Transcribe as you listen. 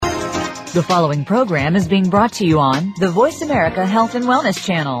The following program is being brought to you on the Voice America Health and Wellness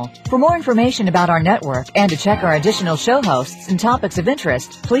Channel. For more information about our network and to check our additional show hosts and topics of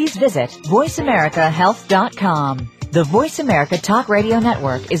interest, please visit voiceamericahealth.com. The Voice America Talk Radio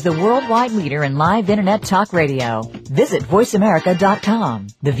Network is the worldwide leader in live Internet talk radio. Visit voiceamerica.com.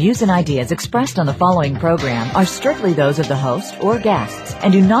 The views and ideas expressed on the following program are strictly those of the host or guests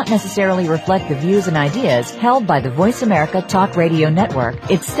and do not necessarily reflect the views and ideas held by the Voice America Talk Radio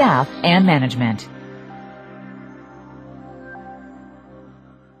Network, its staff, and management.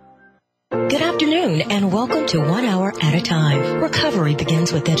 Good afternoon and welcome to 1 Hour at a Time. Recovery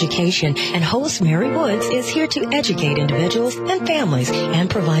begins with education, and host Mary Woods is here to educate individuals and families and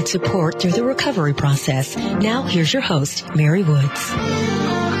provide support through the recovery process. Now here's your host, Mary Woods.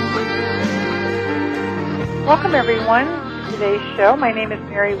 Welcome everyone to today's show. My name is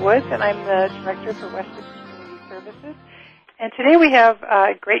Mary Woods and I'm the Director for Western Community Services. And today we have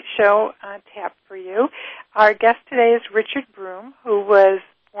a great show on tap for you. Our guest today is Richard Broom, who was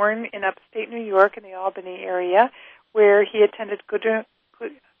born in upstate New York in the Albany area, where he attended Guilderland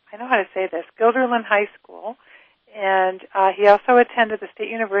High School, and he also attended the State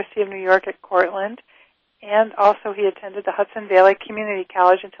University of New York at Cortland, and also he attended the Hudson Valley Community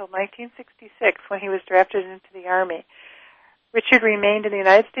College until 1966 when he was drafted into the Army. Richard remained in the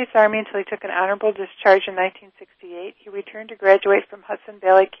United States Army until he took an honorable discharge in 1968. He returned to graduate from Hudson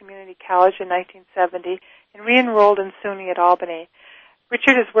Valley Community College in 1970 and re-enrolled in S.U.N.Y at Albany.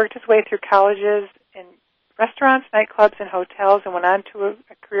 Richard has worked his way through colleges in restaurants, nightclubs, and hotels, and went on to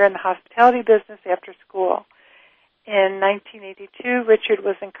a career in the hospitality business after school. In 1982, Richard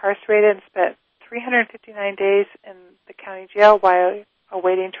was incarcerated and spent 359 days in the county jail while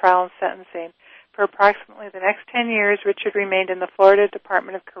awaiting trial and sentencing. For approximately the next 10 years, Richard remained in the Florida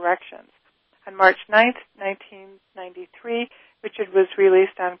Department of Corrections. On March 9, 1993, Richard was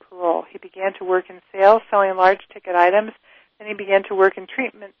released on parole. He began to work in sales, selling large ticket items. Then he began to work in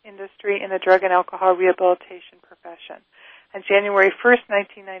treatment industry in the drug and alcohol rehabilitation profession. On January 1,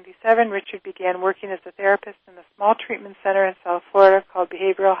 1997, Richard began working as a therapist in a small treatment center in South Florida called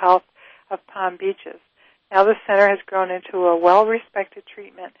Behavioral Health of Palm Beaches. Now the center has grown into a well-respected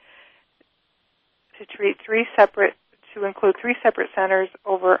treatment to include three separate centers,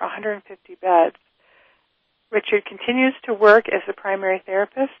 over 150 beds. Richard continues to work as a primary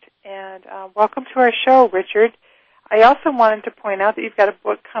therapist, and welcome to our show, Richard. I also wanted to point out that you've got a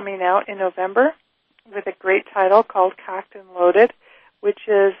book coming out in November with a great title called Cocked and Loaded, which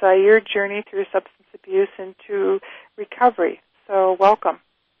is your journey through substance abuse into recovery. So welcome.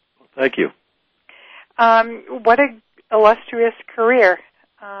 Well, thank you. What an illustrious career.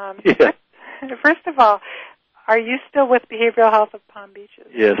 Yeah. First of all, are you still with Behavioral Health of Palm Beaches?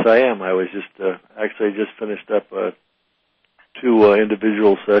 Yes, I am. I was just finished up 2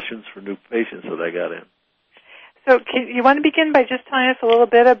 individual sessions for new patients that I got in. So you want to begin by just telling us a little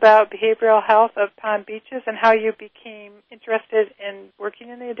bit about Behavioral Health of Palm Beaches and how you became interested in working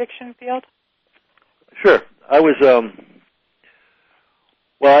in the addiction field? Sure. I was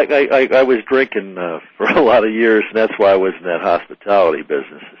I was drinking for a lot of years, and that's why I was in that hospitality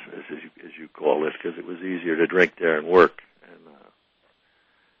business, as you call it, because it was easier to drink there and work,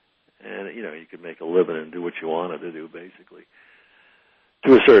 and you know, you could make a living and do what you wanted to do, basically,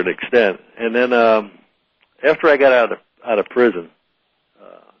 to a certain extent. And then after I got out of prison,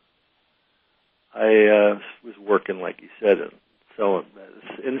 I was working, like you said,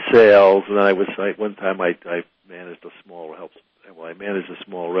 in sales, and one time I managed a small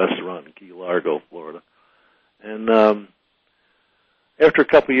restaurant in Key Largo, Florida. And after a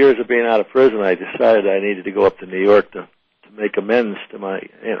couple of years of being out of prison, I decided I needed to go up to New York to make amends to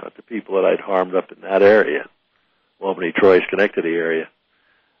the people that I'd harmed up in that area, Albany, Troy, Schenectady area.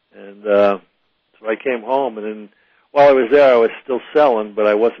 And so I came home, and then while I was there, I was still selling, but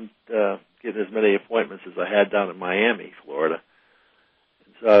I wasn't getting as many appointments as I had down in Miami, Florida.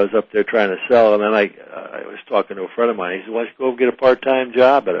 And so I was up there trying to sell, and then I was talking to a friend of mine. He said, "Why don't you go get a part-time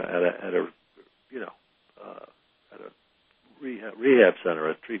job at a rehab center,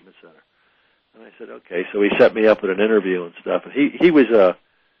 a treatment center?" And I said, "Okay." So he set me up with an interview and stuff. And he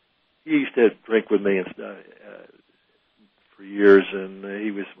used to drink with me and stuff for years, and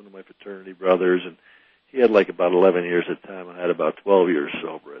he was one of my fraternity brothers, and he had like about 11 years at the time. I had about 12 years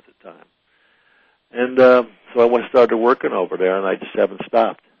sober at the time. And so I started working over there, and I just haven't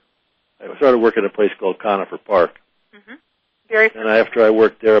stopped. I started working at a place called Conifer Park. Mm-hmm. And after I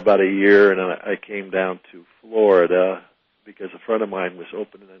worked there about a year, and I came down to Florida because a friend of mine was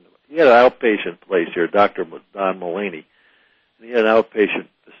opening. He had an outpatient place here, Dr. Don Mullaney. And he had an outpatient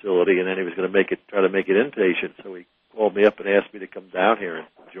facility, and then he was going to try to make it inpatient. So he called me up and asked me to come down here and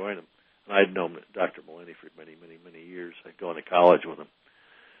join him. And I'd known Dr. Malini for many, many, many years. I'd gone to college with him.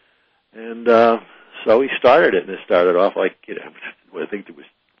 And so he started it, and it started off like, I think there was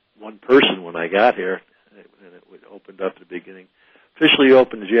one person when I got here, and it opened up at the beginning. Officially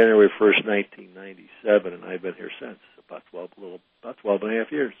opened January 1st, 1997, and I've been here since, about 12 and a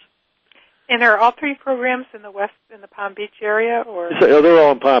half years. And are all three programs in the Palm Beach area, or? So they're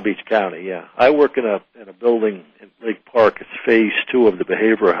all in Palm Beach County, yeah. I work in a building in Lake Park. It's phase 2 of the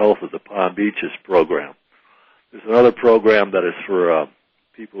behavioral health of the Palm Beaches program. There's another program that is for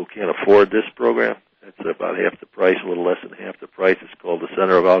people who can't afford this program. It's about half the price, a little less than half the price. It's called the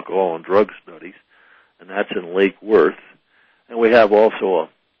Center of Alcohol and Drug Studies, and that's in Lake Worth. And we have also a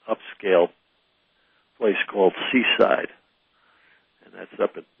upscale place called Seaside, and that's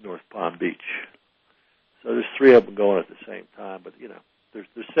up at North Palm Beach. So there's 3 of them going at the same time, but, they're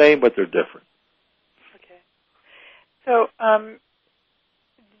the same, but they're different. Okay. So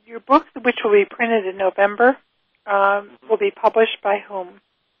your book, which will be printed in November, will be published by whom?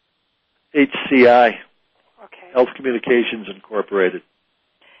 HCI, okay. Health Communications Incorporated.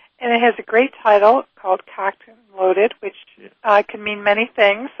 And it has a great title called Cocked and Loaded, which can mean many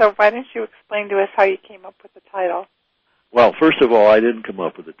things. So why don't you explain to us how you came up with the title? Well, first of all, I didn't come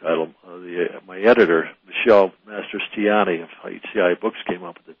up with the title. My editor, Michelle Mastristiani of HCI Books, came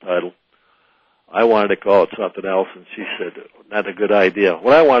up with the title. I wanted to call it something else, and she said, not a good idea.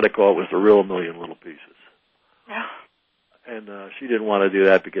 What I wanted to call it was The Real Million Little Pieces. Yeah. And she didn't want to do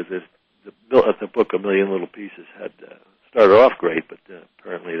that because the book A Million Little Pieces had started off great, but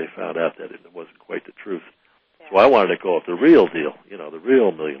apparently they found out that it wasn't quite the truth. Yeah. So I wanted to call it The Real Deal, The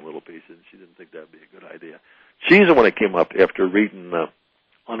Real Million Little Pieces, and she didn't think that would be a good idea. She's the one that came up after reading the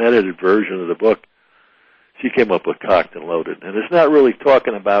unedited version of the book. She came up with Cocked and Loaded, and it's not really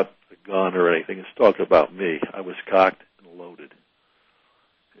talking about a gun or anything. It's talking about me. I was cocked and loaded.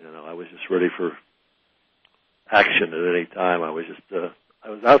 I was just ready for action at any time. I was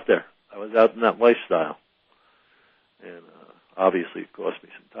out there. I was out in that lifestyle. And obviously it cost me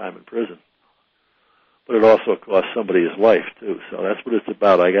some time in prison. But it also cost somebody his life, too. So that's what it's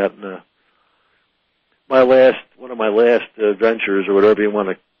about. I got in one of my last adventures, or whatever you want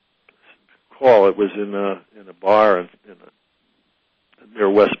to call it, was in a bar near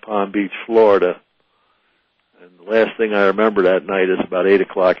West Palm Beach, Florida. And the last thing I remember that night is about 8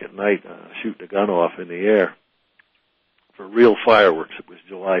 o'clock at night, shooting a gun off in the air for real fireworks. It was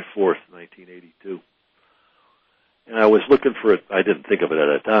July 4th, 1982. And I was looking for it. I didn't think of it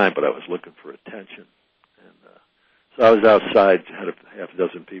at the time, but I was looking for attention. And so I was outside, had a half a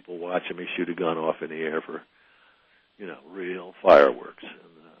dozen people watching me shoot a gun off in the air for, real fireworks.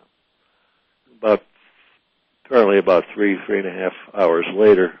 And apparently about 3.5 hours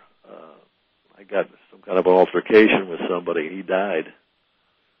later, I got some kind of an altercation with somebody. He died.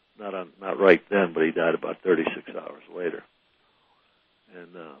 Not right then, but he died about 36 hours later.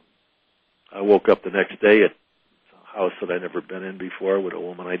 And I woke up the next day at a house that I'd never been in before with a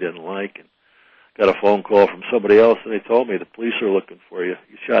woman I didn't like, and got a phone call from somebody else, and they told me the police are looking for you.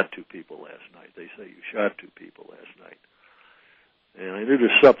 You shot 2 people last night. They say you shot 2 people last night. And I knew there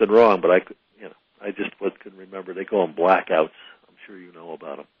was something wrong, but I just couldn't remember. They call them blackouts. I'm sure you know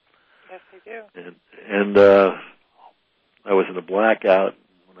about them. Yes, I do. And I was in a blackout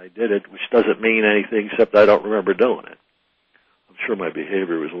when I did it, which doesn't mean anything except I don't remember doing it. I'm sure my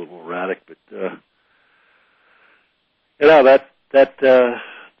behavior was a little erratic, but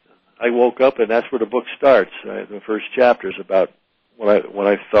I woke up, and that's where the book starts. The first chapter is about what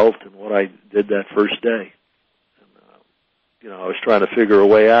I felt and what I did that first day. And, I was trying to figure a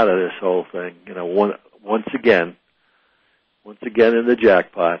way out of this whole thing. Once again in the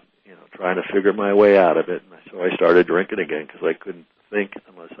jackpot. Trying to figure my way out of it. And so I started drinking again because I couldn't think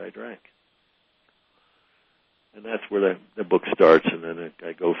unless I drank. And that's where the book starts, and then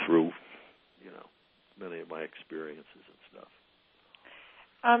I go through, many of my experiences and stuff.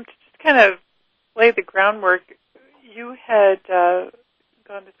 To just kind of lay the groundwork, you had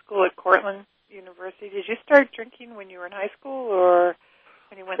gone to school at Cortland University. Did you start drinking when you were in high school, or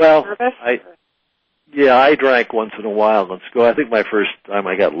when you went to service? Yeah, I drank once in a while in school. I think my first time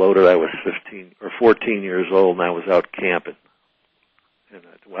I got loaded, I was 15 or 14 years old, and I was out camping. And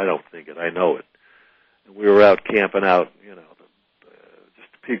I don't think it, I know it. And we were out camping out, just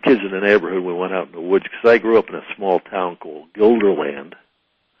a few kids in the neighborhood. We went out in the woods, because I grew up in a small town called Guilderland,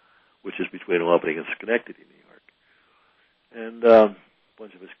 which is between Albany and Schenectady, New York. And a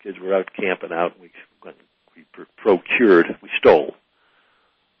bunch of us kids were out camping out, and we stole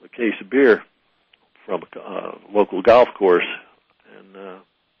a case of beer from a local golf course, and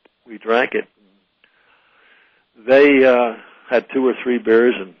we drank it. They had 2 or 3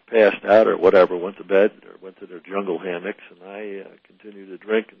 beers and passed out or whatever, went to bed or went to their jungle hammocks, and I continued to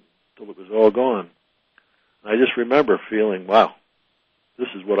drink until it was all gone. And I just remember feeling, wow, this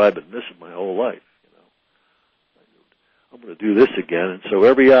is what I've been missing my whole life. You know, I'm going to do this again. And so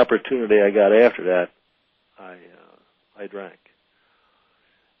every opportunity I got after that, I drank.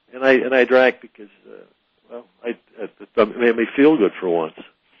 And I drank because, it made me feel good for once.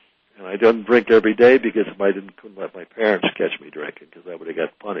 And I didn't drink every day because couldn't let my parents catch me drinking, because I would have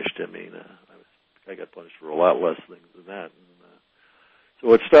got punished. I mean, I got punished for a lot less things than that. And,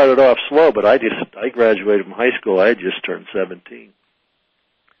 so it started off slow, but I graduated from high school. I had just turned 17.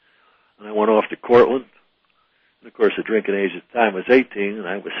 And I went off to Cortland. And of course, the drinking age at the time was 18, and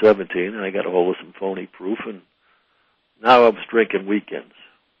I was 17, and I got a hold of some phony proof, and now I was drinking weekends,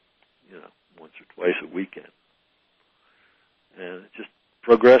 you know, once or twice a weekend. And it just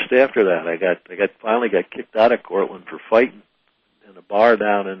progressed after that. I finally got kicked out of Cortland for fighting in a bar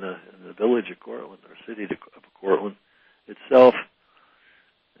down in the village of Cortland, or city of Cortland itself.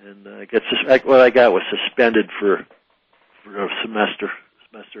 And what I got was suspended for a semester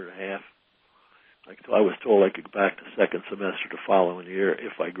and a half. I was told I could go back to second semester the following year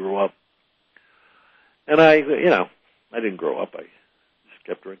if I grew up. And I didn't grow up. I just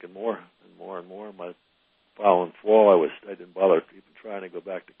kept drinking more and more and more. My following fall, I didn't bother even trying to go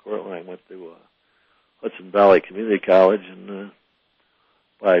back to Cortland. I went to Hudson Valley Community College, and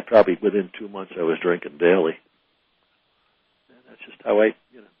probably within 2 months, I was drinking daily. And that's just how what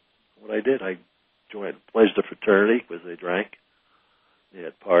I did. I pledged a fraternity because they drank. They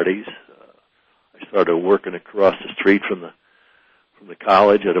had parties. I started working across the street from the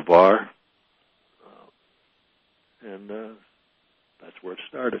college at a bar, and that's where it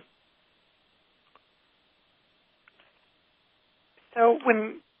started. So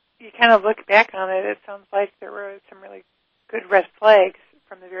when you kind of look back on it, it sounds like there were some really good red flags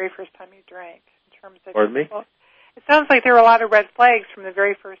from the very first time you drank. In terms of, pardon me? Well, it sounds like there were a lot of red flags from the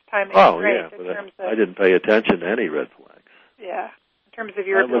very first time that you drank. Oh, yeah, I didn't pay attention to any red flags. Yeah, in terms of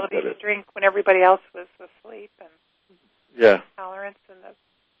your ability to drink when everybody else was asleep, and tolerance and the...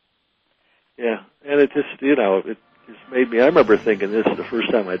 Yeah, and it just, it just made me, I remember thinking, this is the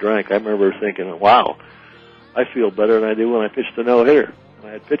first time I drank, I remember thinking, wow, I feel better than I do when I pitched a no-hitter. And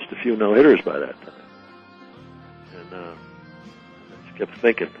I had pitched a few no-hitters by that time. And I just kept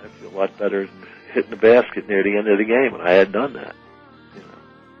thinking, I feel a lot better than hitting the basket near the end of the game, and I had done that,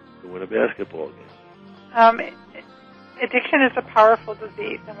 to win a basketball game. Addiction is a powerful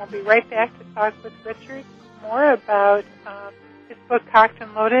disease, and we'll be right back to talk with Richard more about his book, Cocked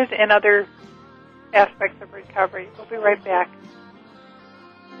and Loaded, and other aspects of recovery. We'll be right back.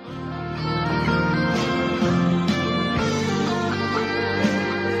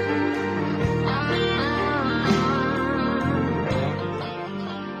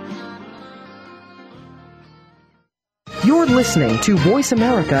 You're listening to Voice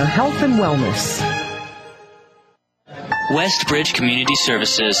America Health and Wellness. Westbridge Community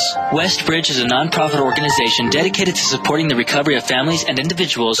Services. Westbridge is a nonprofit organization dedicated to supporting the recovery of families and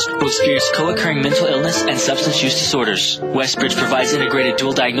individuals who experience co-occurring mental illness and substance use disorders. Westbridge provides integrated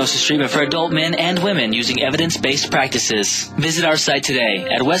dual diagnosis treatment for adult men and women using evidence-based practices. Visit our site today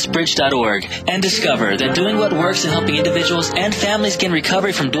at westbridge.org and discover that doing what works in helping individuals and families gain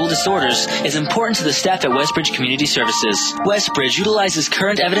recovery from dual disorders is important to the staff at Westbridge Community Services. Westbridge utilizes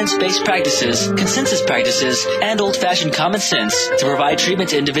current evidence-based practices, consensus practices, and old-fashioned common sense to provide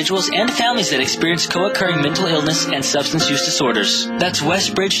treatment to individuals and families that experience co-occurring mental illness and substance use disorders. That's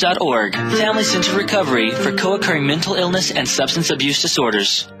westbridge.org, family-centered recovery for co-occurring mental illness and substance abuse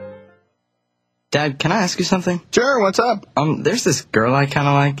disorders. Dad, can I ask you something? Sure, what's up? There's this girl I kind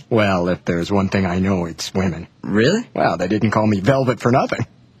of like. Well, if there's one thing I know, it's women. Really? Well, they didn't call me Velvet for nothing.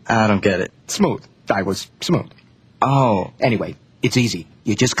 I don't get it. Smooth. I was smooth. Oh. Anyway, it's easy.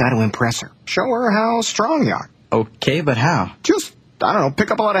 You just got to impress her. Show her how strong you are. Okay, but how? Just, I don't know,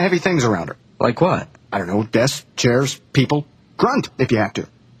 pick up a lot of heavy things around her. Like what? I don't know, desks, chairs, people. Grunt, if you have to.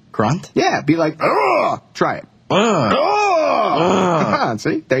 Grunt? Yeah, be like, ugh! Try it. Ugh. Ugh! Come on,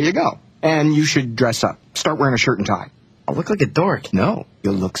 see? There you go. And you should dress up. Start wearing a shirt and tie. I'll look like a dork. No,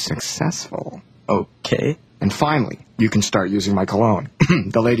 you'll look successful. Okay. And finally, you can start using my cologne.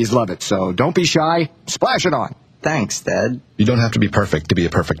 The ladies love it, so don't be shy. Splash it on. Thanks, Dad. You don't have to be perfect to be a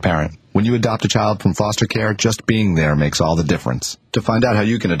perfect parent. When you adopt a child from foster care, just being there makes all the difference. To find out how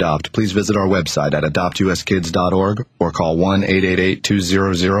you can adopt, please visit our website at adoptuskids.org or call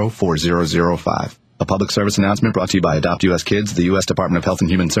 1-888-200-4005. A public service announcement brought to you by Adopt U.S. Kids, the U.S. Department of Health and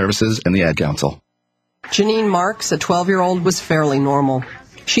Human Services, and the Ad Council. Janine Marks, a 12-year-old, was fairly normal.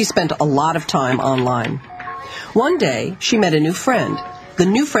 She spent a lot of time online. One day, she met a new friend. The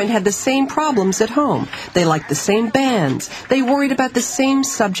new friend had the same problems at home. They liked the same bands. They worried about the same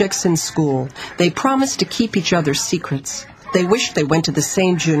subjects in school. They promised to keep each other's secrets. They wished they went to the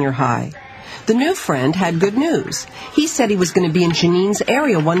same junior high. The new friend had good news. He said he was going to be in Janine's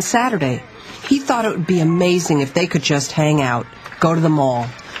area one Saturday. He thought it would be amazing if they could just hang out, go to the mall.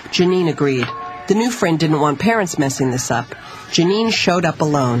 Janine agreed. The new friend didn't want parents messing this up. Janine showed up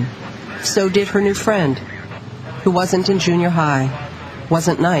alone. So did her new friend, who wasn't in junior high,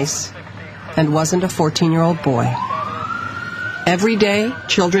 wasn't nice, and wasn't a 14-year-old boy. Every day,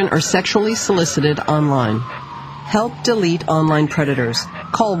 children are sexually solicited online. Help delete online predators.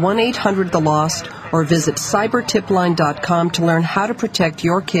 Call 1-800-THE-LOST or visit cybertipline.com to learn how to protect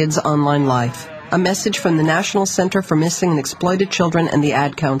your kids' online life. A message from the National Center for Missing and Exploited Children and the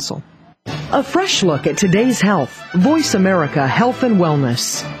Ad Council. A fresh look at today's health. Voice America Health and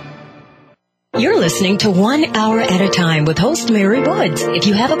Wellness. You're listening to 1 Hour at a Time with host Mary Woods. If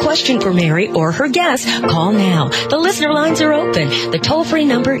you have a question for Mary or her guest, call now. The listener lines are open. The toll-free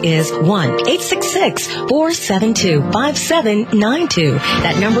number is 1-866-472-5792.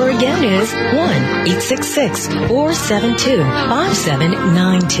 That number again is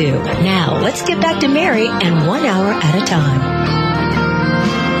 1-866-472-5792. Now, let's get back to Mary and 1 Hour at a Time.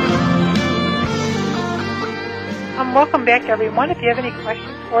 Welcome back, everyone. If you have any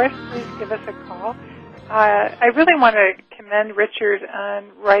questions for us, please give us a call. I really want to commend Richard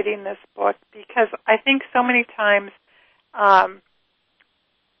on writing this book because I think so many times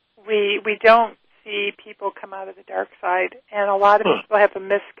we don't see people come out of the dark side, and a lot of people have a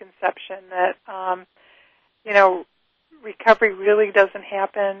misconception that recovery really doesn't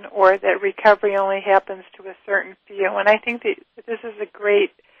happen, or that recovery only happens to a certain few. And I think that this is a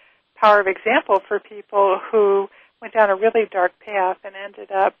great power of example for people who went down a really dark path and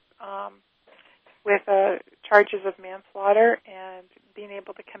ended up with charges of manslaughter and being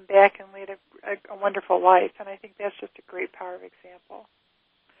able to come back and lead a wonderful life. And I think that's just a great power of example.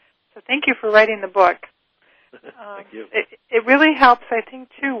 So thank you for writing the book. Thank you. It really helps, I think,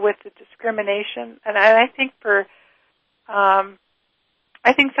 too, with the discrimination. And I think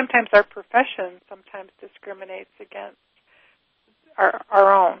I think sometimes our profession sometimes discriminates against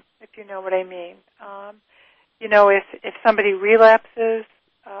our own, if you know what I mean. If somebody relapses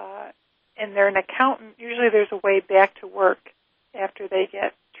and they're an accountant, usually there's a way back to work after they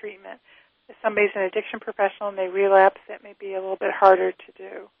get treatment. If somebody's an addiction professional and they relapse, that may be a little bit harder to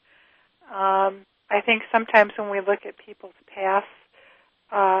do. I think sometimes when we look at people's pasts,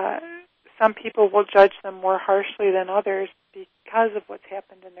 some people will judge them more harshly than others because of what's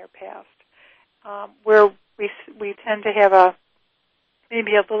happened in their past. Where we tend to have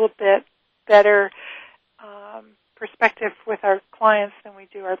maybe a little bit better perspective with our clients than we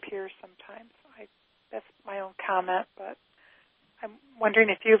do our peers sometimes. That's my own comment, but I'm wondering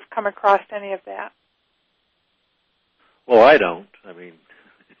if you've come across any of that. Well, I don't. I mean,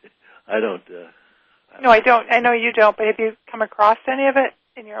 I don't. No, I don't. I know you don't, but have you come across any of it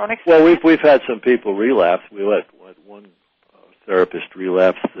in your own experience? Well, we've had some people relapse. We let one therapist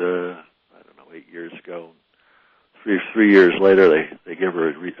relapse, 8 years ago. 3 years later, they give her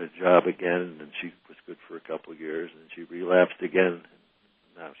a job again, and she was good for a couple of years, and she relapsed again.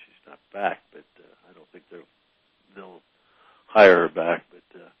 And now she's not back, but I don't think they'll hire her back. But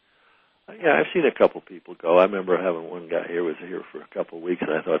yeah, I've seen a couple people go. I remember having one guy here was here for a couple of weeks,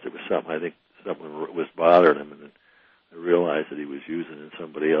 and I thought there was something. I think something was bothering him, and then I realized that he was using it in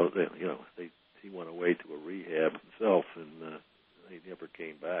somebody else. He went away to a rehab himself, and he never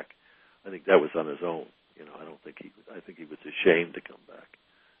came back. I think that was on his own. I think he was ashamed to come back.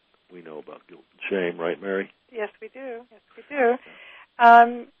 We know about guilt and shame, right, Mary? Yes, we do.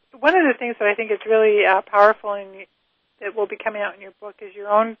 One of the things that I think is really powerful and that will be coming out in your book is your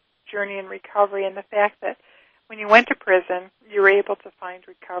own journey in recovery, and the fact that when you went to prison, you were able to find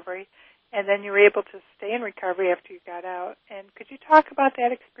recovery, and then you were able to stay in recovery after you got out. And could you talk about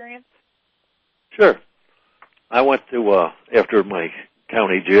that experience? Sure. I went to after my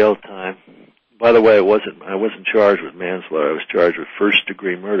county jail time. By the way, I wasn't charged with manslaughter. I was charged with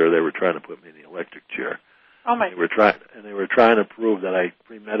first-degree murder. They were trying to put me in the electric chair. Oh my! They were trying to prove that I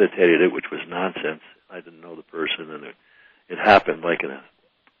premeditated it, which was nonsense. I didn't know the person, and it happened like in a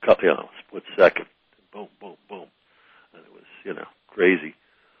split second. Boom, boom, boom, and it was crazy.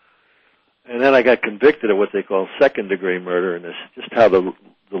 And then I got convicted of what they call second-degree murder, and it's just how the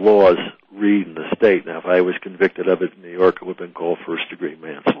laws read in the state. Now, if I was convicted of it in New York, it would have been called first-degree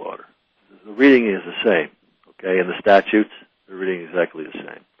manslaughter. The reading is the same, okay? In the statutes, the reading is exactly the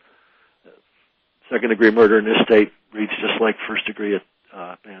same. Second-degree murder in this state reads just like first-degree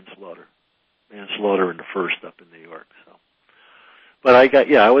manslaughter. manslaughter in the first up in New York. So, but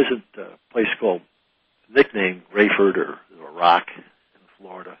I was at a place called, nicknamed Rayford or Rock in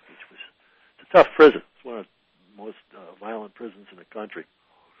Florida, it's a tough prison. It's one of the most violent prisons in the country.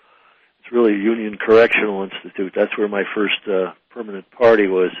 It's really a Union Correctional Institute. That's where my first permanent party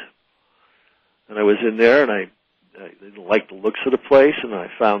was. And I was in there, and I didn't like the looks of the place, and I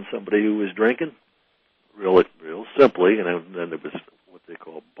found somebody who was drinking, real simply, and then there was what they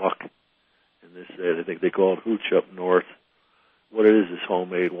call buck. And this, I think they call it hooch up north. What it is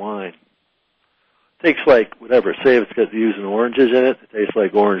homemade wine. It tastes like, whatever, say if it's got using oranges in it, it tastes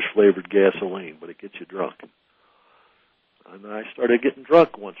like orange-flavored gasoline, but it gets you drunk. And I started getting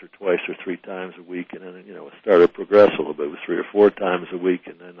drunk once or twice or 3 times a week, and then, it started to progress a little bit. It was 3 or 4 times a week,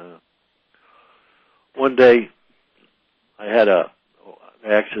 and then one day I had an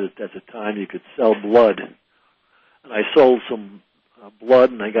accident. At the time you could sell blood, and I sold some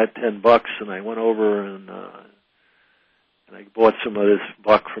blood, and I got $10, and I went over and I bought some of this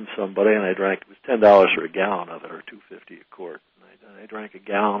buck from somebody, and I drank. It was $10 for a gallon of it, or $2.50 a quart. And I drank a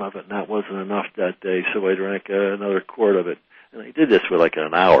gallon of it, and that wasn't enough that day, so I drank another quart of it. And I did this for like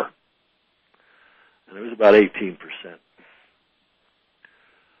an hour, and it was about 18%.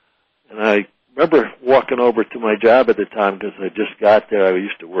 And I remember walking over to my job at the time because I just got there. I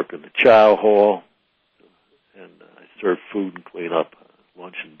used to work in the chow hall, and I served food and clean up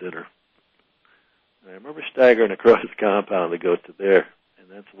lunch and dinner. And I remember staggering across the compound to go to there, and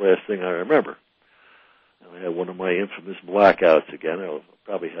that's the last thing I remember. And I had one of my infamous blackouts again. I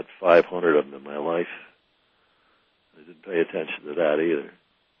probably had 500 of them in my life. I didn't pay attention to that either.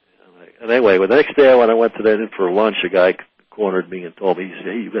 And anyway, the next day when I went to that in for lunch, a guy cornered me and told me, he said,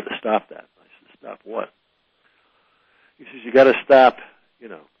 "Hey, you got to stop that." I said, "Stop what?" He says, "You got to stop,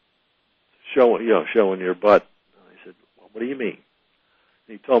 showing your butt." And I said, "Well, what do you mean?"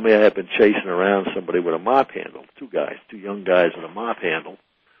 And he told me I had been chasing around somebody with a mop handle, 2 young guys with a mop handle.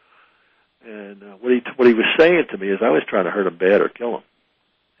 And what he was saying to me is I was trying to hurt him bad or kill him.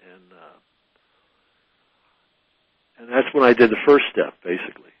 And that's when I did the first step,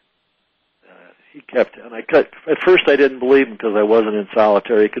 basically. At first I didn't believe him because I wasn't in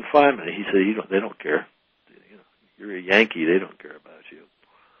solitary confinement. He said, they don't care. You're a Yankee, they don't care about you.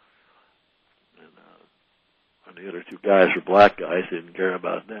 And the other 2 guys were black guys, they didn't care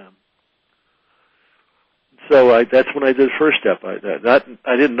about them. So that's when I did the first step.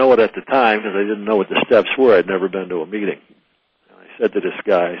 I didn't know it at the time because I didn't know what the steps were. I'd never been to a meeting. And I said to this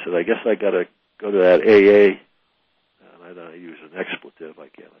guy, I said, "I guess I got to go to that AA." And I don't use an expletive. I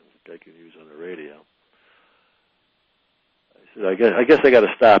can use on the radio. I said, I guess I got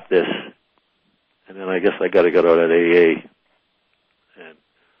to stop this. And then I guess I got to go to that AA. And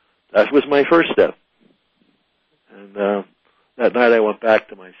that was my first step. And that night I went back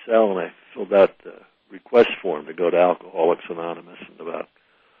to my cell and I filled out the request form to go to Alcoholics Anonymous, and about,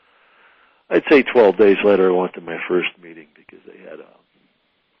 I'd say 12 days later, I went to my first meeting because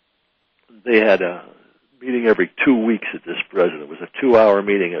they had a meeting every 2 weeks at this prison. It was a 2-hour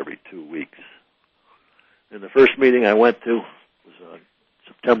meeting every 2 weeks. And the first meeting I went to was on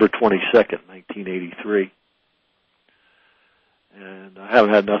September 22nd, 1983. And I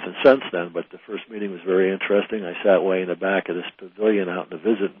haven't had nothing since then, but the first meeting was very interesting. I sat way in the back of this pavilion out in the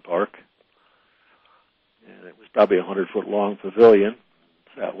visiting park. And it was probably a 100-foot long pavilion.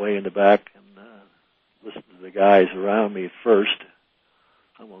 Sat way in the back and listened to the guys around me at first.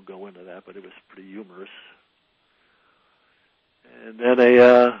 I won't go into that, but it was pretty humorous. And then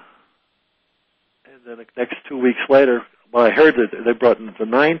the next 2 weeks later, well, I heard that they brought the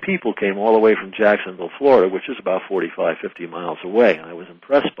 9 people came all the way from Jacksonville, Florida, which is about 45, 50 miles away, and I was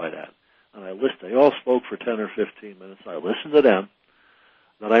impressed by that. And I listened. They all spoke for 10 or 15 minutes. I listened to them.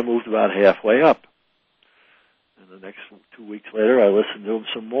 Then I moved about halfway up. And the next 2 weeks later, I listened to them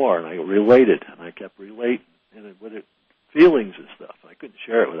some more, and I related, and I kept relating, and with it, feelings and stuff. I couldn't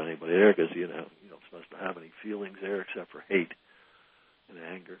share it with anybody there because, you don't supposed to have any feelings there except for hate and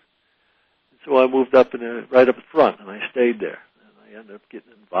anger. And so I moved up right up front, and I stayed there. And I ended up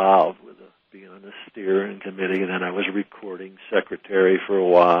getting involved with being on the steering committee, and then I was a recording secretary for a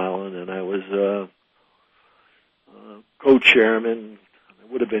while, and then I was co-chairman. I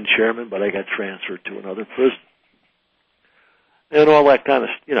would have been chairman, but I got transferred to another prison. And all that kind of,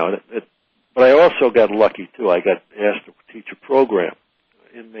 but I also got lucky, too. I got asked to teach a program.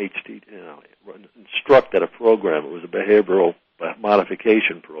 Inmates instruct at a program. It was a behavioral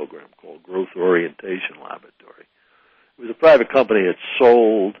modification program called Growth Orientation Laboratory. It was a private company that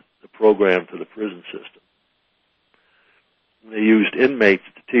sold the program to the prison system. And they used inmates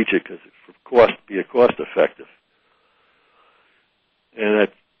to teach it because it would be cost effective. And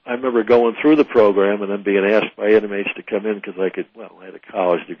I remember going through the program and then being asked by inmates to come in because I had a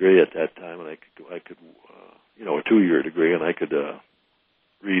college degree at that time, and I could a 2-year degree, and I could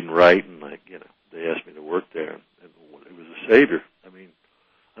read and write, and they asked me to work there, and it was a savior. I mean,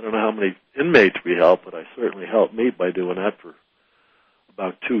 I don't know how many inmates we helped, but I certainly helped me by doing that for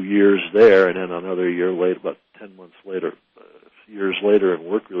about 2 years there, and then another year later, about 10 months later, years later in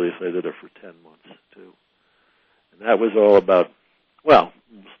work release, I did it for 10 months too. And that was all about,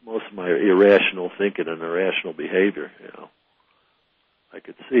 most of my irrational thinking and irrational behavior, I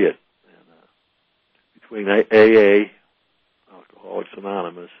could see it. And between AA, Alcoholics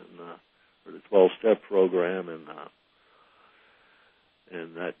Anonymous, and or the 12-step program, and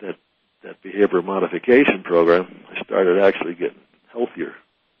that behavior modification program, I started actually getting healthier.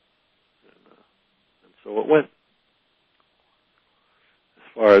 And so it went. As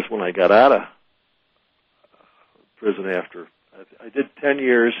far as when I got out of prison after, I did 10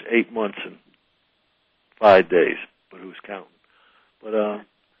 years, 8 months, and 5 days, but who's counting? But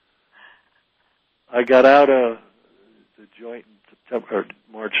I got out of the joint in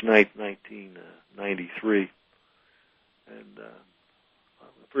March 9th, 1993, and the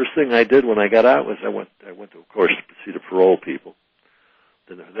first thing I did when I got out was I went to, of course, to see the parole people.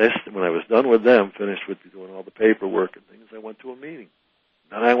 Then when I was done with them, finished with doing all the paperwork and things, I went to a meeting.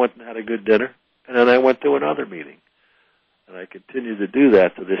 Then I went and had a good dinner, and then I went to another meeting. And I continue to do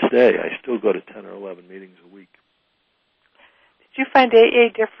that to this day. I still go to 10 or 11 meetings a week. Did you find AA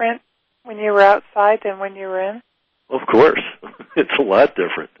different when you were outside than when you were in? Of course. It's a lot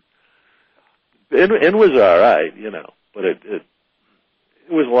different. In was all right, but it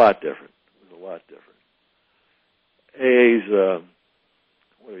was a lot different. It was a lot different. AA's,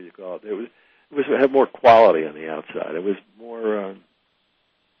 what do you call it? It had more quality on the outside. It was more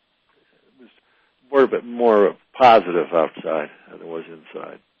more positive outside than it was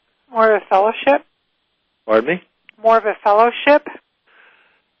inside. More of a fellowship? Pardon me? More of a fellowship?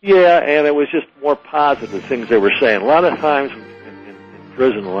 Yeah, and it was just more positive things they were saying. A lot of times in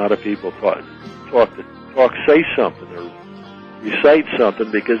prison, a lot of people say something or recite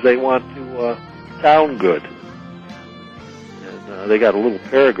something because they want to sound good. And they got a little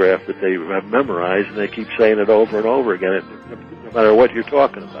paragraph that they have memorized, and they keep saying it over and over again, no matter what you're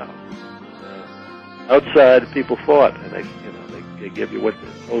talking about. Outside, people fought, and they give you they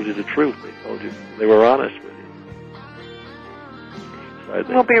told you the truth. They told you they were honest with you.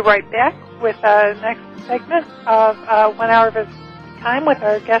 We'll be right back with the next segment of 1 hour of his time with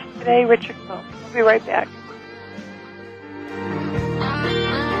our guest today, Richard Broom. We'll be right back.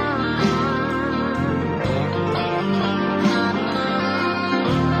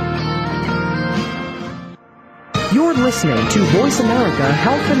 You're listening to Voice America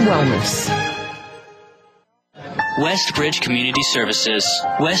Health and Wellness. Westbridge Community Services.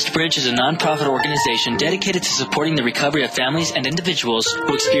 Westbridge is a nonprofit organization dedicated to supporting the recovery of families and individuals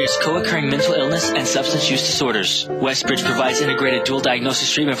who experience co-occurring mental illness and substance use disorders. Westbridge provides integrated dual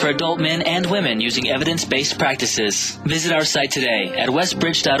diagnosis treatment for adult men and women using evidence-based practices. Visit our site today at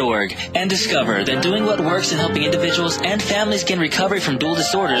westbridge.org and discover that doing what works in helping individuals and families gain recovery from dual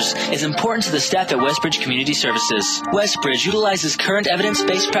disorders is important to the staff at Westbridge Community Services. Westbridge utilizes current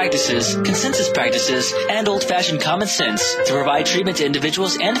evidence-based practices, consensus practices, and old-fashioned common sense to provide treatment to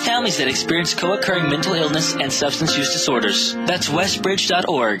individuals and families that experience co-occurring mental illness and substance use disorders. That's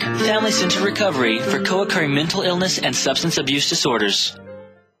westbridge.org, family-centered recovery for co-occurring mental illness and substance abuse disorders.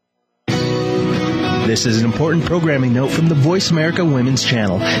 This is an important programming note from the Voice America Women's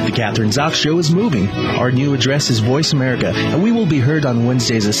Channel. The Catherine Zox Show is moving. Our new address is Voice America, and we will be heard on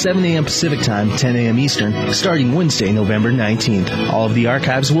Wednesdays at 7 a.m. Pacific Time, 10 a.m. Eastern, starting Wednesday, November 19th. All of the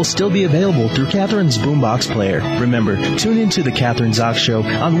archives will still be available through Catherine's Boombox Player. Remember, tune into the Catherine Zox Show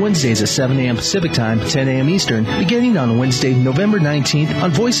on Wednesdays at 7 a.m. Pacific Time, 10 a.m. Eastern, beginning on Wednesday, November 19th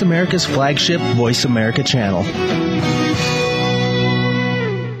on Voice America's flagship Voice America channel.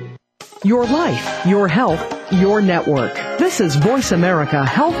 Your life, your health, your network. This is Voice America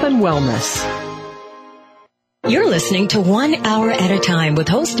Health and Wellness. You're listening to 1 Hour at a Time with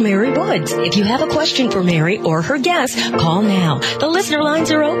host Mary Woods. If you have a question for Mary or her guest, call now. The listener lines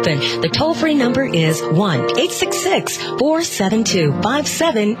are open. The toll-free number is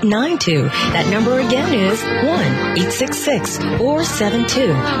 1-866-472-5792. That number again is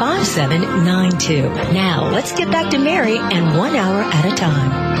 1-866-472-5792. Now, let's get back to Mary and 1 Hour at a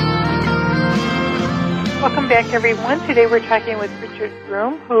Time. Welcome back, everyone. Today we're talking with Richard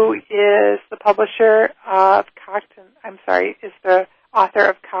Broom, who is the publisher of is the author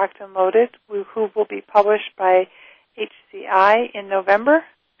of Cocked and Loaded, who will be published by HCI in November.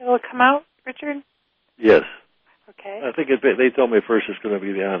 It'll come out, Richard? Yes. Okay. I think they told me first it's going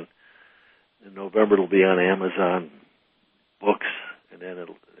to be on, in November it'll be on Amazon Books, and then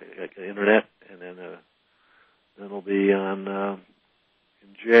it'll, Internet, and then it'll be on,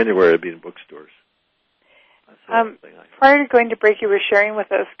 in January it'll be in bookstores. Prior to going to break, you were sharing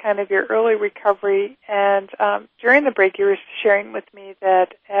with us kind of your early recovery, and during the break you were sharing with me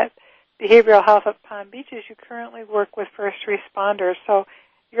that at Behavioral Health at Palm Beaches you currently work with first responders, so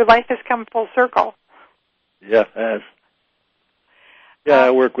your life has come full circle. Yeah, it has. Yeah,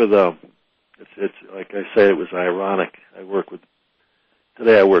 I work with, it's like I say, it was ironic.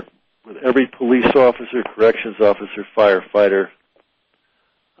 Today I work with every police officer, corrections officer, firefighter,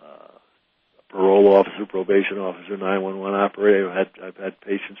 parole officer, probation officer, 911 operator. I've had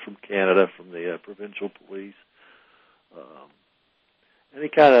patients from Canada, from the provincial police, any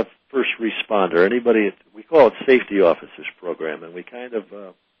kind of first responder, anybody. We call it safety officers program, and we kind of,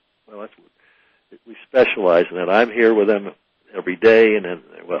 we specialize in it. I'm here with them every day, and then,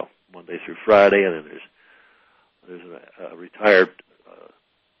 Monday through Friday, and then there's a retired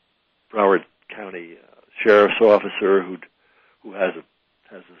Broward County sheriff's officer who has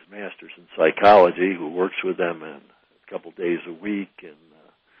his master's in psychology, who works with them a couple days a week, and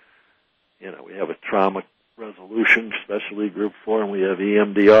we have a trauma resolution specialty group for them. We have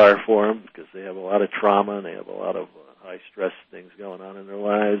EMDR for them because they have a lot of trauma and they have a lot of high stress things going on in their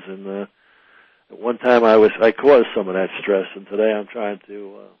lives. And at one time I caused some of that stress, and today I'm trying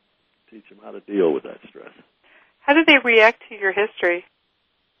to teach them how to deal with that stress. How did they react to your history?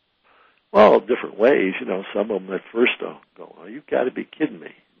 Well, different ways. Some of them at first go, "Oh, you've got to be kidding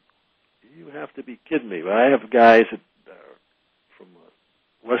me. You have to be kidding me." But I have guys that are from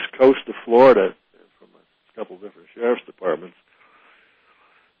the west coast of Florida, from a couple of different sheriff's departments,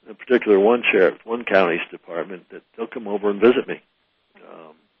 in particular one county's department, that they'll come over and visit me.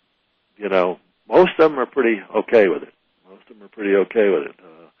 Most of them are pretty okay with it.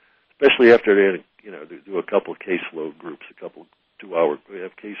 Especially after they, do a couple of caseload groups, we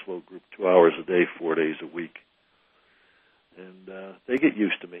have caseload group 2 hours a day, 4 days a week. And they get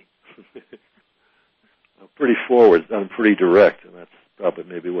used to me. I'm pretty forward. I'm pretty direct, and that's probably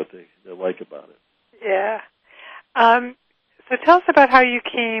maybe what they like about it. Yeah. So tell us about how you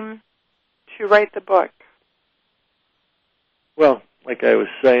came to write the book. Well, like I was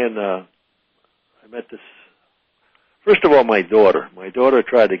saying, I met this. First of all, my daughter. My daughter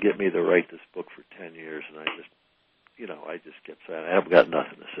tried to get me to write this book for 10 years, and I just kept saying, I haven't got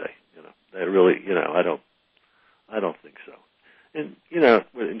nothing to say. I really, I don't think so. And,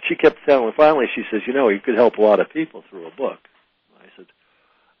 and she kept telling me, finally she says, you could help a lot of people through a book. I said,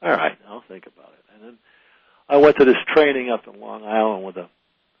 all right, I'll think about it. And then I went to this training up in Long Island with a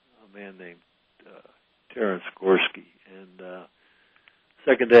man named Terrence Gorski. And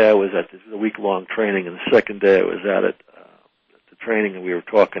second day I was at this week-long training, and the second day I was at it, the training, and we were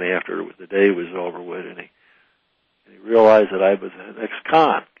talking after the day was over with, and he realized that I was an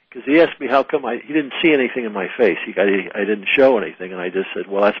ex-con, because he asked me how come he didn't see anything in my face. I didn't show anything, and I just said,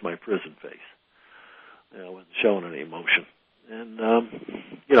 well, that's my prison face. I wasn't showing any emotion. And,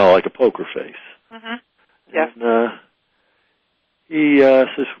 like a poker face. Mm-hmm. Yeah. And he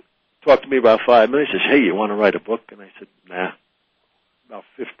says, talked to me about 5 minutes. He says, hey, you want to write a book? And I said, nah. About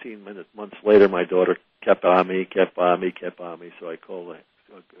 15 months later, my daughter kept on me. So I called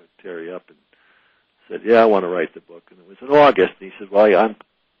Terry up and said, yeah, I want to write the book. And it was in August. And he said, well,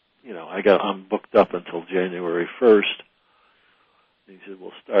 I'm booked up until January 1st. And he said,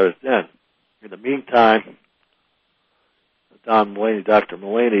 we'll start it then. In the meantime, Dr.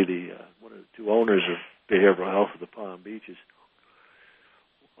 Mulaney, one of the two owners of Behavioral Health of the Palm Beaches,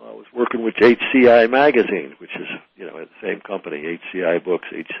 I was working with HCI Magazine, which is, the same company, HCI Books,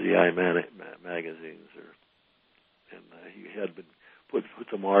 HCI Magazines. And he had been put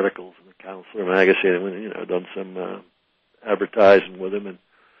some articles in the Counselor magazine and, done some advertising with him. And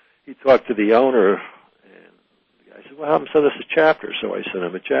he talked to the owner, and the guy said, well, have him send us a chapter. So I sent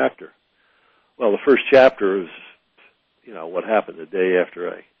him a chapter. Well, the first chapter was, what happened the day after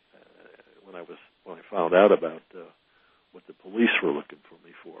when I found out about what the police were looking for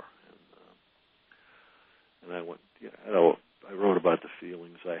me for, and I went. I wrote about the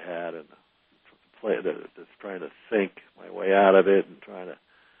feelings I had and trying to think my way out of it and trying to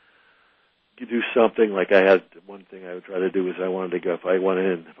do something. Like I had one thing I would try to do is I wanted to go. If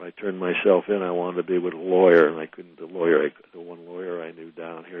I turned myself in, I wanted to be with a lawyer, and I couldn't. The one lawyer I knew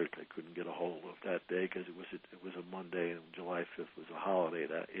down here, I couldn't get a hold of that day because it was a Monday and July 5th was a holiday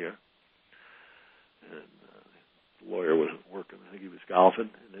that year, and the lawyer wasn't working. I think he was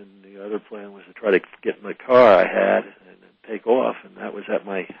golfing, and then the other plan was to try to get in my car I had and take off, and that was at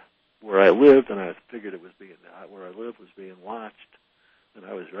my where I lived, and I figured it was where I lived was being watched, and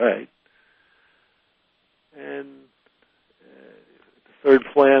I was right. And the third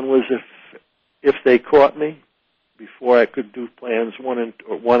plan was if they caught me before I could do plans one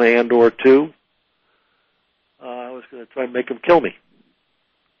and or two, I was going to try and make them kill me.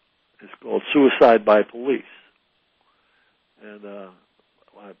 It's called suicide by police. And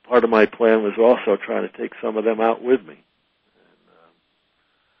part of my plan was also trying to take some of them out with me. And,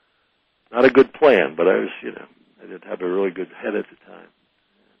 not a good plan, but I didn't have a really good head at the time.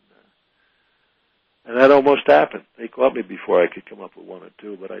 And that almost happened. They caught me before I could come up with one or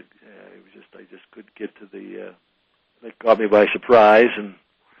two, but I just couldn't get to they caught me by surprise, and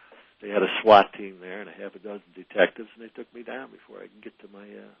they had a SWAT team there and a half a dozen detectives, and they took me down before I could get to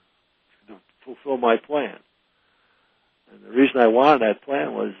to fulfill my plan. And the reason I wanted that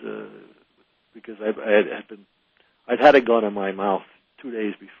plan was because I'd had a gun in my mouth 2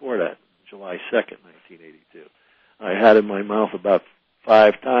 days before that, July 2nd, 1982. I had it in my mouth about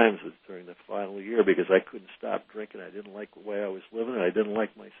 5 times during the final year because I couldn't stop drinking. I didn't like the way I was living, and I didn't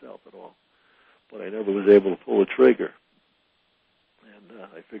like myself at all. But I never was able to pull the trigger. And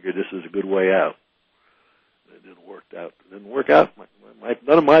I figured this is a good way out. It didn't work out. It didn't work out.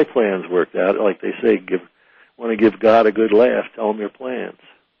 None of my plans worked out. Like they say, want to give God a good laugh, tell him your plans.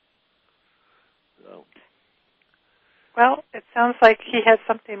 So. Well, it sounds like he had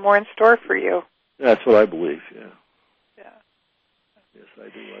something more in store for you. That's what I believe, yeah. Yes, I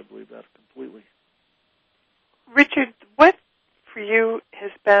do. I believe that completely. Richard, what for you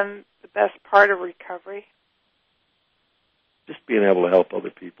has been the best part of recovery? Just being able to help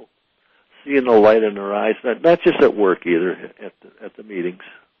other people, seeing the light in their eyes. Not just at work either, at the meetings.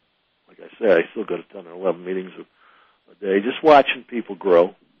 Like I said, I still go to 10 or 11 meetings a day. Just watching people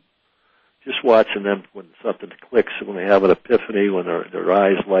grow. Just watching them when something clicks, when they have an epiphany, when their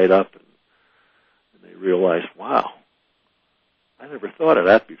eyes light up, and they realize, wow, I never thought of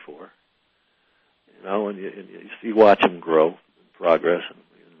that before. And you watch them grow in progress and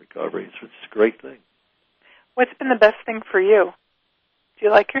in recovery. It's a great thing. What's been the best thing for you? Do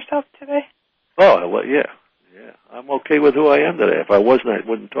you like yourself today? Oh, well, yeah. I'm okay with who I am today. If I wasn't, I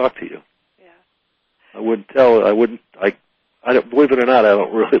wouldn't talk to you. Yeah. I wouldn't tell. I don't, believe it or not, I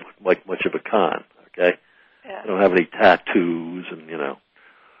don't really look like much of a con. Okay. Yeah. I don't have any tattoos, and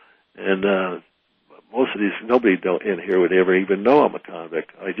most of these, nobody in here would ever even know I'm a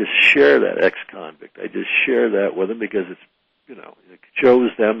convict. I just share that ex-convict. I just share that with them because it's, it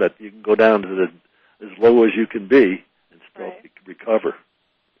shows them that you can go down to as low as you can be and still recover,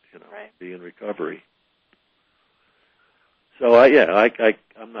 be in recovery. So I'm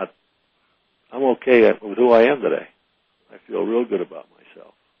okay with who I am today. I feel real good about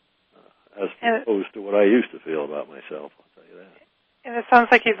myself, as opposed to what I used to feel about myself. I'll tell you that. And it sounds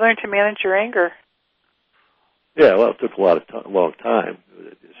like you've learned to manage your anger. Yeah, well, it took a long time.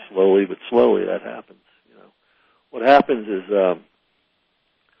 Slowly, but slowly, that happens. What happens is,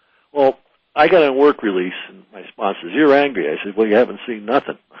 I got on work release, and my sponsor says, "You're angry." I said, "Well, you haven't seen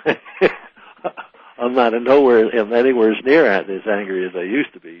nothing. I'm not anywhere near as angry as I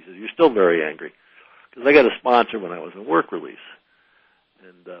used to be." He says, "You're still very angry." Because I got a sponsor when I was on work release.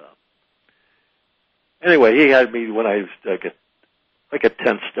 And anyway, he had me when I was like a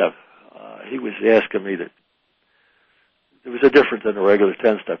 10th step. He was asking me that there was a difference in a regular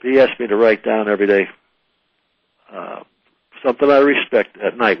 10-step. He asked me to write down every day something I respect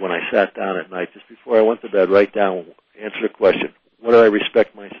at night when I sat down at night, just before I went to bed, write down, answer the question, what did I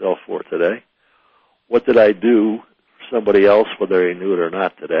respect myself for today? What did I do for somebody else, whether they knew it or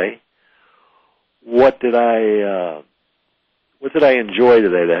not today? What did I enjoy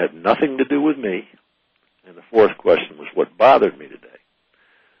today that had nothing to do with me? And the fourth question was, what bothered me today?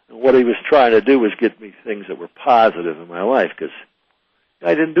 And what he was trying to do was get me things that were positive in my life, because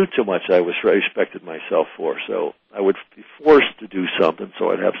I didn't do too much I respected myself for. So I would be forced to do something,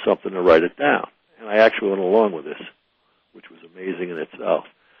 so I'd have something to write it down. And I actually went along with this, which was amazing in itself.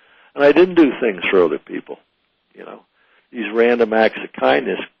 And I didn't do things for other people, These random acts of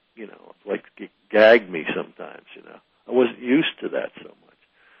kindness, like gagged me sometimes, I wasn't used to that so much.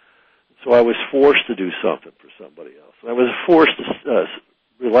 So I was forced to do something for somebody else. And I was forced to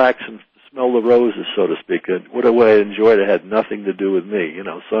relax and smell the roses, so to speak. And what I enjoyed, it had nothing to do with me.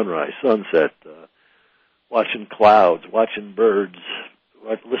 Sunrise, sunset, watching clouds, watching birds,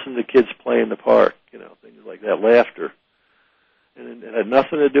 listening to kids play in the park, things like that, laughter. And it had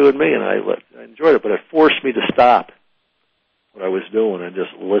nothing to do with me, and I enjoyed it. But it forced me to stop what I was doing and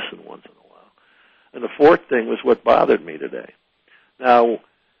just listen once in a while. And the fourth thing was what bothered me today. Now,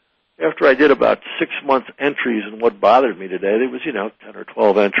 after I did about 6 months entries in what bothered me today, there was, 10 or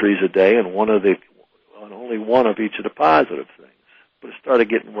 12 entries a day, and only one of each of the positive things. But it started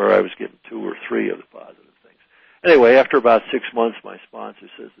getting where I was getting 2 or 3 of the positive things. Anyway, after about 6 months, my sponsor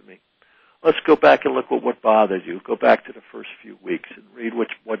says to me, let's go back and look at what bothered you. Go back to the first few weeks and read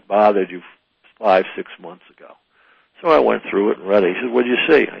what bothered you 5, 6 months ago. So I went through it and read it. He said, what did you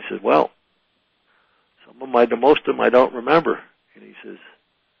see? I said, well, most of them I don't remember. And he says,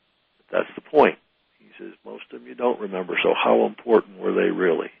 that's the point. He says, most of them you don't remember, so how important were they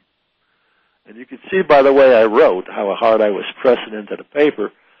really? And you can see by the way I wrote, how hard I was pressing into the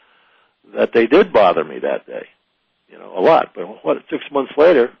paper, that they did bother me that day, a lot. But 6 months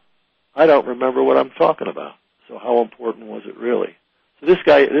later, I don't remember what I'm talking about. So how important was it really? So this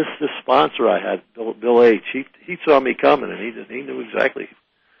guy, this sponsor I had, Bill H., he saw me coming, and he knew exactly.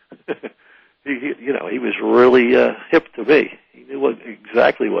 He was really hip to me. He knew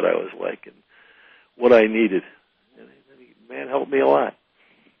exactly what I was like and what I needed. And man helped me a lot.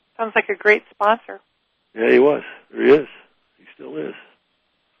 Sounds like a great sponsor. Yeah, he was. Or he is. He still is.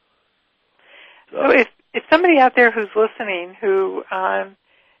 So if somebody out there who's listening who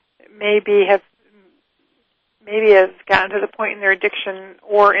maybe has gotten to the point in their addiction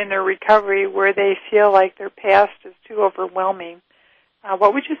or in their recovery where they feel like their past is too overwhelming,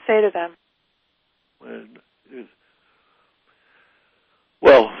 what would you say to them?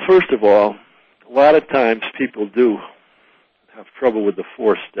 Well, first of all, a lot of times people do have trouble with the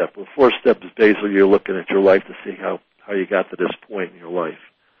 4th step. The 4th step is basically you're looking at your life to see how you got to this point in your life.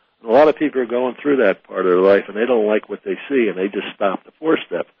 And a lot of people are going through that part of their life, and they don't like what they see, and they just stop the 4th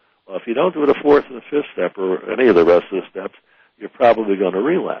step. Well, if you don't do the 4th and the 5th step, or any of the rest of the steps, you're probably going to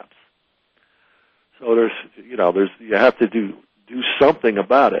relapse. So you have to do something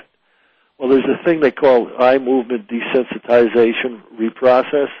about it. Well, there's a thing they call eye movement desensitization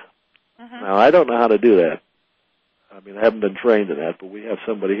reprocess. Mm-hmm. Now, I don't know how to do that. I mean, I haven't been trained in that, but we have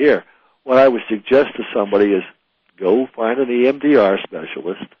somebody here. What I would suggest to somebody is go find an EMDR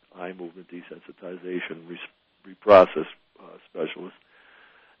specialist, eye movement desensitization reprocess specialist,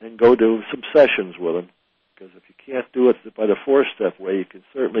 and go do some sessions with them. Because if you can't do it by the 4th step way, you can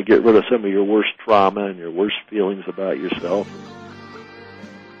certainly get rid of some of your worst trauma and your worst feelings about yourself.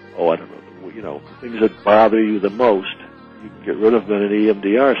 I don't know. The things that bother you the most, you can get rid of them in an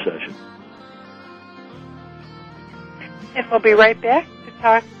EMDR session. And we'll be right back to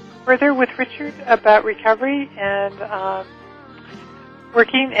talk further with Richard about recovery and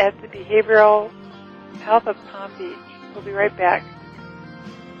working at the Behavioral Health of Palm Beach. We'll be right back.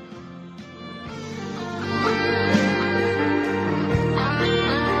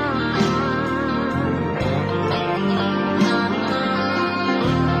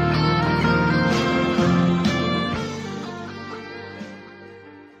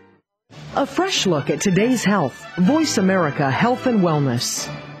 A fresh look at today's health. Voice America Health and Wellness.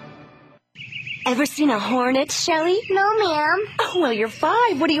 Ever seen a hornet, Shelley? No, ma'am. Oh, well, you're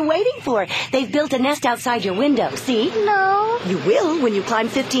 5. What are you waiting for? They've built a nest outside your window, see? No. You will when you climb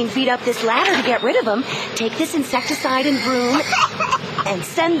 15 feet up this ladder to get rid of them. Take this insecticide and broom and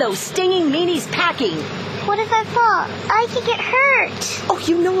send those stinging meanies packing. What if I fall? I could get hurt. Oh,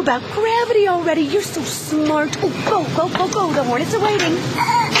 you know about gravity already. You're so smart. Oh, go. The hornets are waiting.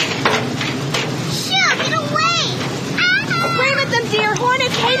 Shoo, get away! Scream at them, dear.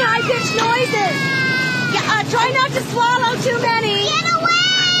 Hornets hate high-pitched noises. Yeah, try not to swallow too many. Get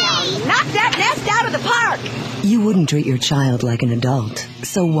away! Now, knock that nest out of the park. You wouldn't treat your child like an adult,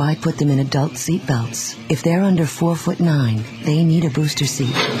 so why put them in adult seat belts? If they're under 4'9", they need a booster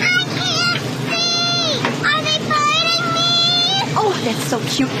seat. I can't see! Are they biting me? Oh, that's so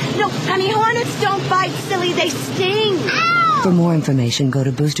cute. No, honey, hornets don't bite, silly. They sting. Ow! For more information, go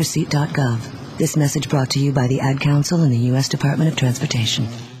to boosterseat.gov. This message brought to you by the Ad Council and the U.S. Department of Transportation.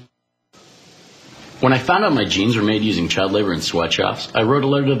 When I found out my jeans were made using child labor in sweatshops, I wrote a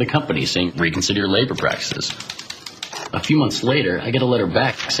letter to the company saying, reconsider your labor practices. A few months later, I get a letter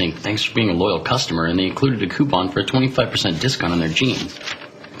back saying, thanks for being a loyal customer, and they included a coupon for a 25% discount on their jeans.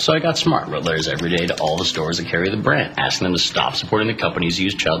 So I got smart, wrote letters every day to all the stores that carry the brand, asking them to stop supporting the companies who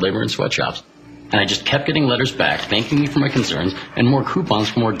use child labor in sweatshops. And I just kept getting letters back, thanking me for my concerns, and more coupons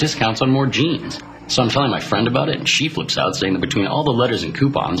for more discounts on more jeans. So I'm telling my friend about it, and she flips out, saying that between all the letters and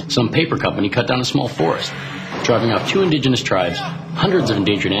coupons, some paper company cut down a small forest, driving out 2 indigenous tribes, hundreds of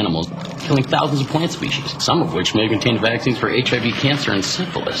endangered animals, killing thousands of plant species, some of which may contain vaccines for HIV, cancer, and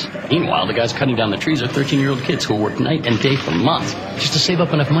syphilis. Meanwhile, the guys cutting down the trees are 13-year-old kids who will work night and day for months just to save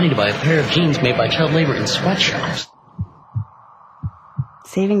up enough money to buy a pair of jeans made by child labor in sweatshops.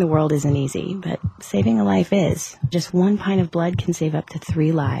 Saving the world isn't easy, but saving a life is. Just 1 pint of blood can save up to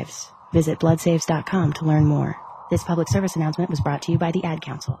 3 lives. Visit bloodsaves.com to learn more. This public service announcement was brought to you by the Ad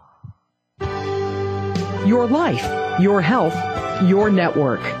Council. Your life, your health, your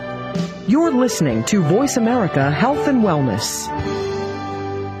network. You're listening to Voice America Health and Wellness.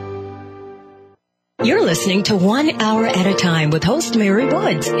 You're listening to 1 Hour at a Time with host Mary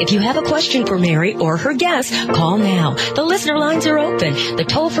Woods. If you have a question for Mary or her guest, call now. The listener lines are open. The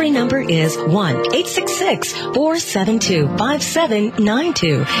toll-free number is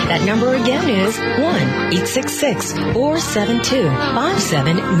 1-866-472-5792. That number again is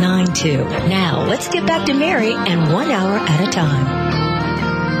 1-866-472-5792. Now, let's get back to Mary and 1 Hour at a Time.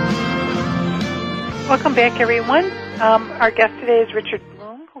 Welcome back, everyone. Our guest today is Richard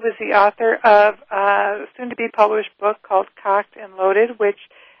Broom, who is the author of a soon-to-be-published book called Cocked and Loaded, which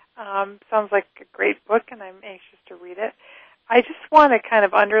sounds like a great book, and I'm anxious to read it. I just want to kind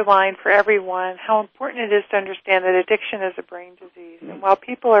of underline for everyone how important it is to understand that addiction is a brain disease. And while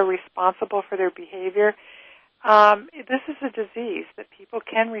people are responsible for their behavior, this is a disease that people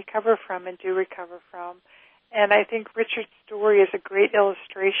can recover from and do recover from. And I think Richard's story is a great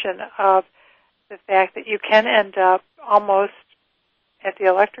illustration of the fact that you can end up almost at the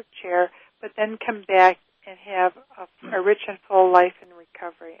electric chair, but then come back and have a rich and full life in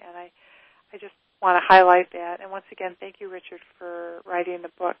recovery. And I just want to highlight that. And once again, thank you, Richard, for writing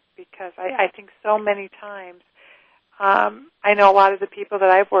the book, because I think so many times, I know a lot of the people that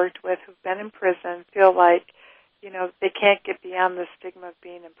I've worked with who've been in prison feel like, they can't get beyond the stigma of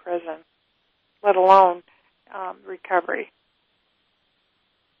being in prison, let alone recovery.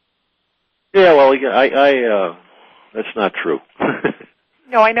 Yeah, well, that's not true.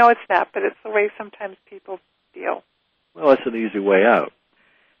 No, I know it's not, but it's the way sometimes people feel. Well, it's an easy way out.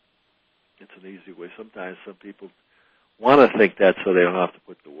 It's an easy way. Sometimes some people want to think that so they don't have to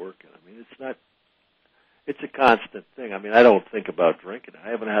put the work in. I mean, it's a constant thing. I mean, I don't think about drinking.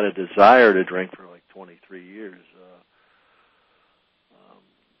 I haven't had a desire to drink for like 23 years.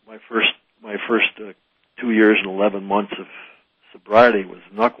 My first 2 years and 11 months of sobriety was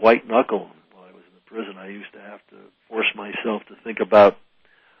white knuckle. While I was in the prison, I used to have to force myself to think about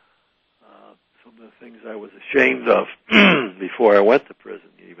some of the things I was ashamed of before I went to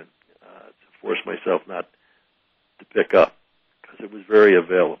prison, even to force myself not to pick up, because it was very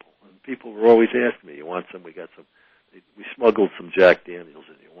available. And people were always asking me, "You want some?" We smuggled some Jack Daniels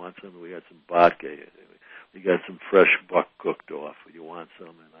in. "You want some?" We got some vodka. We got some fresh buck cooked off. "You want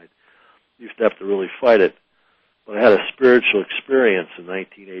some?" And I used to have to really fight it. But I had a spiritual experience in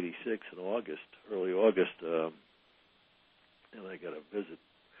 1986 in August, early August, and I got a visit.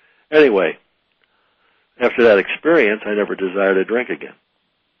 Anyway, after that experience, I never desired to drink again.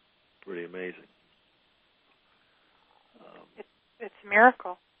 Pretty amazing. It's a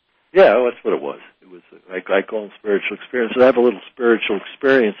miracle. Yeah, well, that's what it was. It was I call them spiritual experiences. I have a little spiritual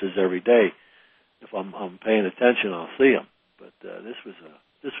experiences every day. If I'm paying attention, I'll see them. But this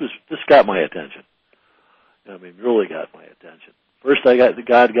got my attention. I mean, really got my attention. First,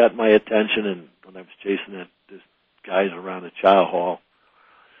 God got my attention, and when I was chasing these guys around the chow hall,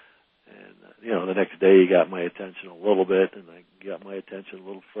 and the next day he got my attention a little bit, and I got my attention a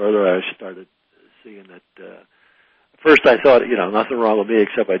little further. I started seeing that. At first, I thought, nothing wrong with me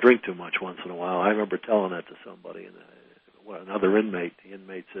except I drink too much once in a while. I remember telling that to somebody, and another inmate. The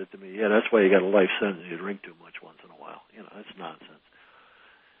inmate said to me, "Yeah, that's why you got a life sentence. You drink too much once in a while. That's nonsense."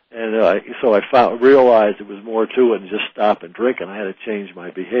 And so I realized there was more to it than just stop and drink, and I had to change my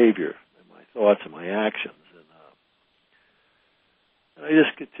behavior and my thoughts and my actions. And I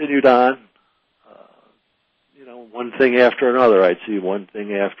just continued on, one thing after another. I'd see one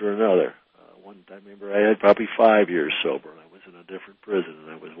thing after another. I remember I had probably 5 years sober, and I was in a different prison,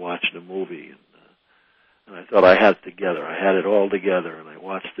 and I was watching a movie, and I thought I had it together. I had it all together, and I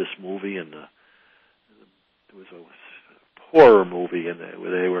watched this movie, and it was a horror movie, and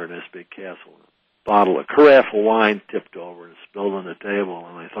they were in this big castle. A carafe of wine tipped over and spilled on the table,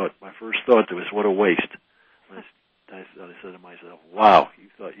 and I thought, my first thought was, what a waste. And I said to myself, wow,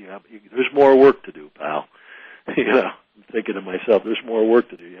 there's more work to do, pal. I'm thinking to myself, there's more work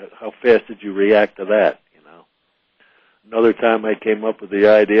to do. How fast did you react to that? Another time I came up with the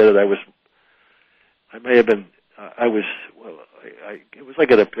idea that it was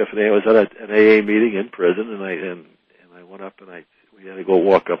like an epiphany. I was at an AA meeting in prison, and I went up, and we had to go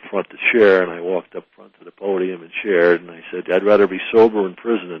walk up front to share, and I walked up front to the podium and shared, and I said, I'd rather be sober in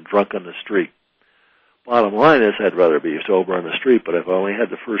prison than drunk on the street. Bottom line is, I'd rather be sober on the street, but if I only had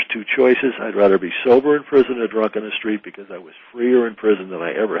the first two choices, I'd rather be sober in prison than drunk on the street, because I was freer in prison than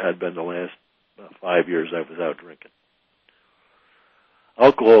I ever had been the last 5 years I was out drinking.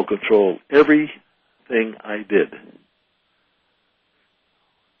 alcohol controlled everything I did.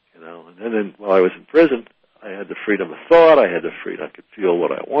 You know, and then while I was in prison, I had the freedom of thought. I had the freedom. I could feel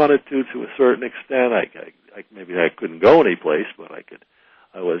what I wanted to a certain extent. Maybe I couldn't go any place, but I could.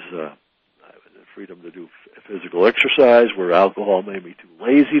 I had the freedom to do physical exercise, where alcohol made me too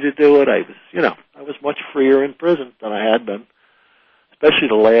lazy to do it. I was much freer in prison than I had been, especially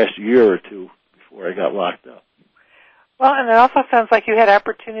the last year or two before I got locked up. Well, and it also sounds like you had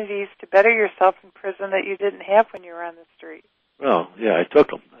opportunities to better yourself in prison that you didn't have when you were on the street. Well, yeah, I took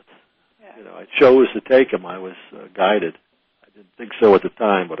them. I chose to take them. I was guided. I didn't think so at the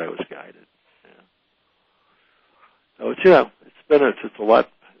time, but I was guided. Yeah. So it's a lot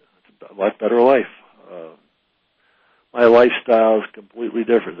better life. My lifestyle is completely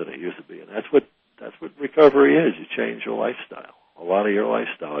different than it used to be, and that's what recovery is. You change your lifestyle, a lot of your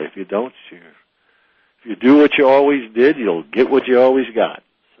lifestyle. If you don't, if you do what you always did, you'll get what you always got.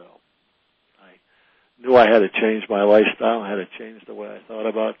 So I knew I had to change my lifestyle. I had to change the way I thought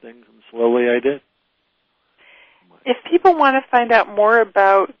about things, and slowly I did. If people want to find out more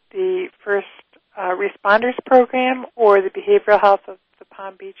about the First Responders Program or the behavioral health of the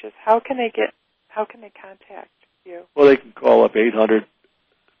Palm Beaches, how can they contact you? Well, they can call up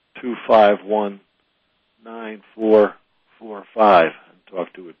 800-251-9445 and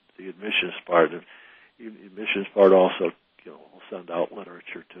talk to the admissions part. And the admissions part also, will send out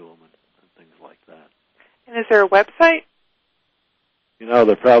literature to them and things like that. And is there a website?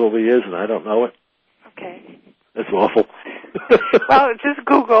 There probably is, and I don't know it. Okay. That's awful. Well, just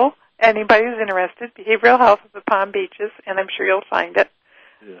Google, anybody who's interested, behavioral health of the Palm Beaches, and I'm sure you'll find it.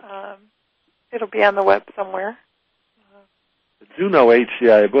 Yeah. It'll be on the web somewhere. I do know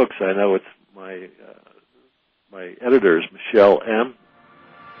HCI Books. I know it's my editor is Michelle M.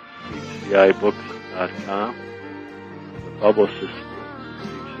 HCIBooks.com. The publicist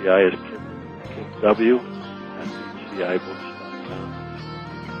HCI is Kim W. at HCIBooks.com.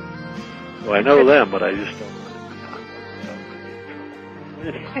 So I know them, but I just don't know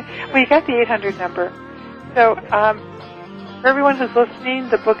the Well, you got the 800 number. So for everyone who's listening,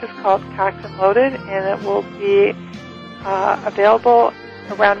 the book is called Cocked and Loaded, and it will be available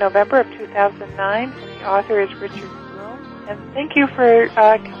around November of 2009. And the author is Richard Broom. And thank you for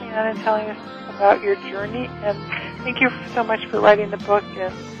coming on and telling us about your journey. And thank you so much for writing the book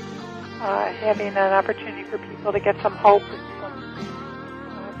and having an opportunity for people to get some hope and some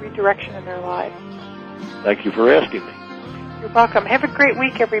redirection in their lives. Thank you for asking me. You're welcome. Have a great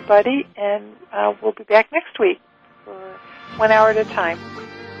week, everybody, and we'll be back next week for 1 hour at a time.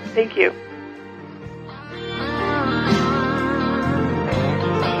 Thank you.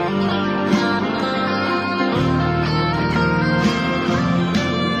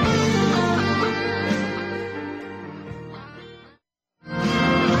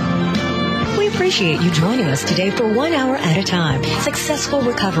 We appreciate you joining us today for 1 hour at a time. Successful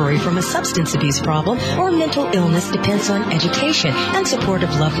recovery from a substance abuse problem or mental illness depends on education and support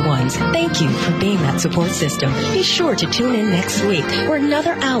of loved ones. Thank you for being that support system. Be sure to tune in next week for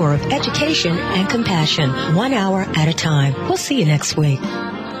another hour of education and compassion. 1 hour at a time. We'll see you next week.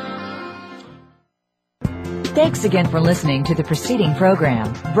 Thanks again for listening to the preceding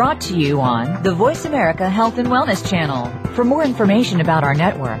program, brought to you on the Voice America Health and Wellness Channel. For more information about our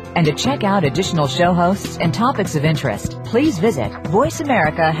network and to check out additional show hosts and topics of interest, please visit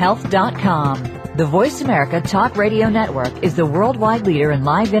voiceamericahealth.com. The Voice America Talk Radio Network is the worldwide leader in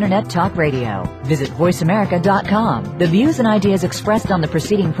live Internet talk radio. Visit voiceamerica.com. The views and ideas expressed on the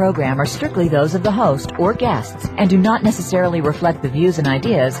preceding program are strictly those of the host or guests and do not necessarily reflect the views and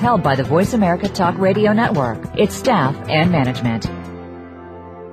ideas held by the Voice America Talk Radio Network, its staff, and management.